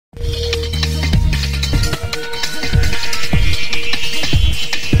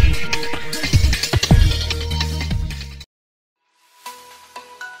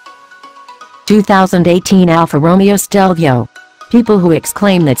2018 Alfa Romeo Stelvio. People who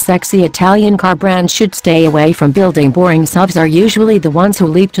exclaim that sexy Italian car brands should stay away from building boring SUVs are usually the ones who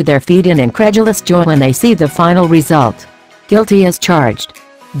leap to their feet in incredulous joy when they see the final result. Guilty as charged.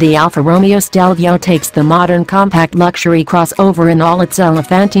 The Alfa Romeo Stelvio takes the modern compact luxury crossover in all its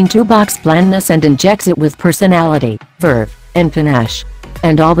elephantine two-box blandness and injects it with personality, verve, and panache.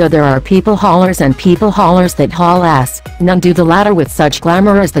 And although there are people haulers and people haulers that haul ass, none do the latter with such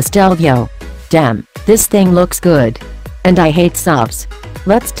glamour as the Stelvio. Damn, this thing looks good. And I hate SUVs.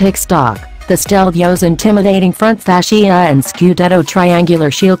 Let's take stock. The Stelvio's intimidating front fascia and Scudetto triangular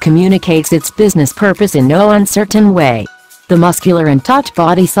shield communicates its business purpose in no uncertain way. The muscular and taut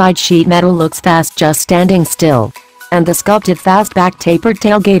body side sheet metal looks fast just standing still. And the sculpted fastback-tapered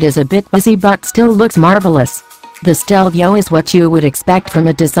tailgate is a bit busy but still looks marvelous. The Stelvio is what you would expect from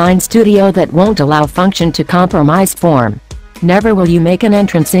a design studio that won't allow function to compromise form. Never will you make an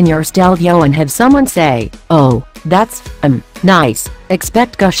entrance in your Stelvio and have someone say, "Oh, that's, nice."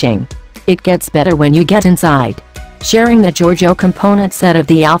 Expect gushing. It gets better when you get inside. Sharing the Giorgio component set of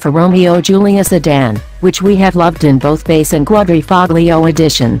the Alfa Romeo Giulia sedan, which we have loved in both base and quadrifoglio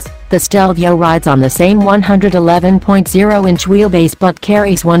editions, the Stelvio rides on the same 111.0-inch wheelbase but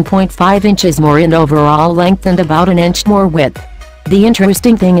carries 1.5 inches more in overall length and about an inch more width. The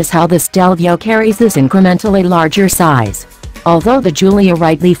interesting thing is how the Stelvio carries this incrementally larger size. Although the Giulia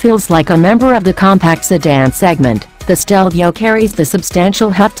rightly feels like a member of the compact sedan segment, the Stelvio carries the substantial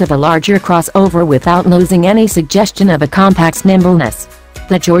heft of a larger crossover without losing any suggestion of a compact's nimbleness.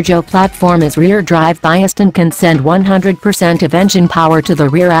 The Giorgio platform is rear-drive biased and can send 100% of engine power to the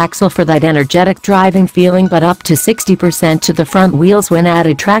rear axle for that energetic driving feeling but up to 60% to the front wheels when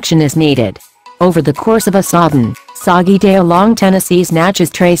added traction is needed. Over the course of a soggy day along Tennessee's Natchez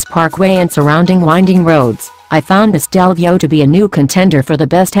Trace Parkway and surrounding winding roads, I found the Stelvio to be a new contender for the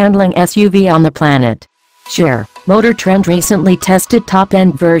best handling SUV on the planet. Sure, Motor Trend recently tested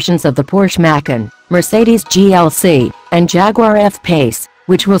top-end versions of the Porsche Macan, Mercedes GLC, and Jaguar F-Pace,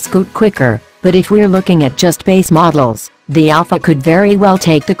 which will scoot quicker, but if we're looking at just base models, the Alfa could very well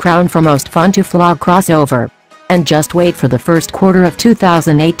take the crown for most fun to flog crossover. And just wait for the first quarter of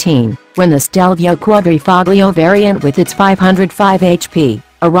 2018, when the Stelvio Quadrifoglio variant with its 505 HP,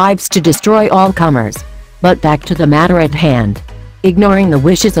 arrives to destroy all comers. But back to the matter at hand. Ignoring the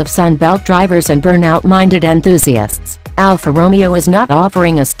wishes of Sunbelt drivers and burnout-minded enthusiasts, Alfa Romeo is not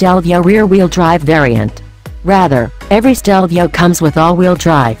offering a Stelvio rear-wheel drive variant. Rather, every Stelvio comes with all-wheel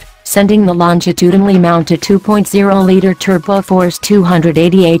drive, sending the longitudinally mounted 2.0-liter turbo-force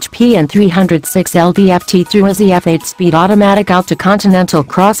 280 HP and 306 lb-ft through a ZF 8-speed automatic out to Continental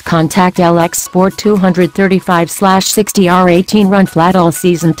Cross Contact LX Sport 235/60R18 run flat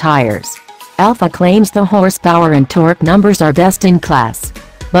all-season tires. Alfa claims the horsepower and torque numbers are best in class.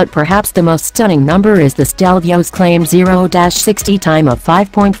 But perhaps the most stunning number is the Stelvio's claimed 0-60 time of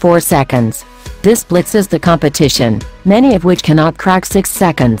 5.4 seconds. This blitzes the competition, many of which cannot crack 6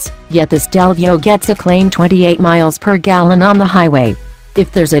 seconds, yet the Stelvio gets a claimed 28 miles per gallon on the highway.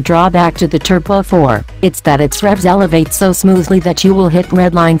 If there's a drawback to the Turbo 4, it's that its revs elevate so smoothly that you will hit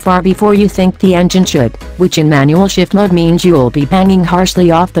redline far before you think the engine should, which in manual shift mode means you'll be banging harshly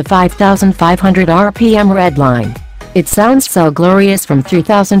off the 5,500 RPM redline. It sounds so glorious from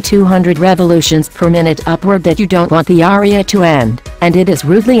 3,200 revolutions per minute upward that you don't want the aria to end, and it is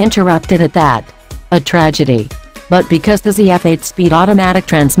rudely interrupted at that. A tragedy. But because the ZF 8-speed automatic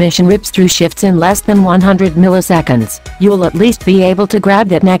transmission rips through shifts in less than 100 milliseconds, you'll at least be able to grab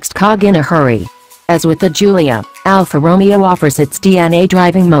that next cog in a hurry. As with the Giulia, Alfa Romeo offers its DNA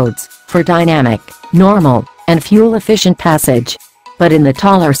driving modes, for dynamic, normal, and fuel-efficient passage. But in the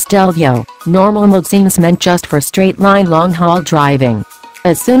taller Stelvio, normal mode seems meant just for straight-line long-haul driving.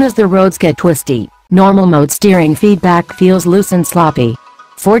 As soon as the roads get twisty, normal mode steering feedback feels loose and sloppy.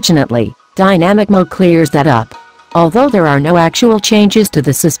 Fortunately, dynamic mode clears that up. Although there are no actual changes to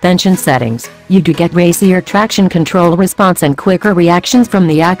the suspension settings, you do get racier traction control response and quicker reactions from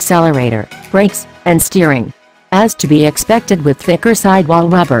the accelerator, brakes, and steering. As to be expected with thicker sidewall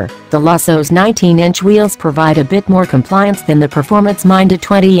rubber, the Lasso's 19-inch wheels provide a bit more compliance than the performance-minded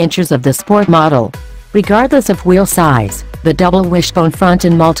 20 inches of the sport model. Regardless of wheel size, the double wishbone front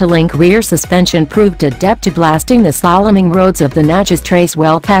and multi-link rear suspension proved adept to blasting the slaloming roads of the Natchez Trace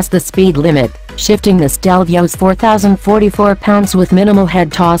well past the speed limit, shifting the Stelvio's 4,044 pounds with minimal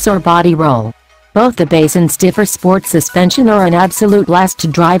head toss or body roll. Both the base and stiffer sport suspension are an absolute blast to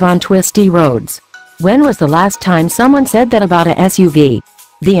drive on twisty roads. When was the last time someone said that about a SUV?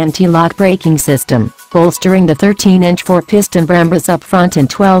 The anti-lock braking system, bolstering the 13-inch 4-piston Brembus up front and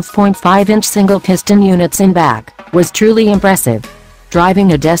 12.5-inch single-piston units in back, was truly impressive.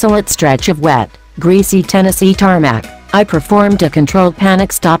 Driving a desolate stretch of wet, greasy Tennessee tarmac, I performed a controlled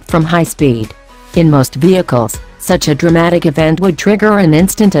panic stop from high speed. In most vehicles, such a dramatic event would trigger an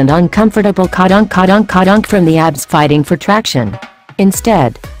instant and uncomfortable ka-dunk from the abs fighting for traction.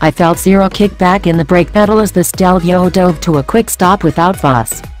 Instead, I felt zero kickback in the brake pedal as the Stelvio dove to a quick stop without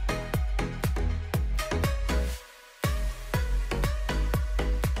fuss.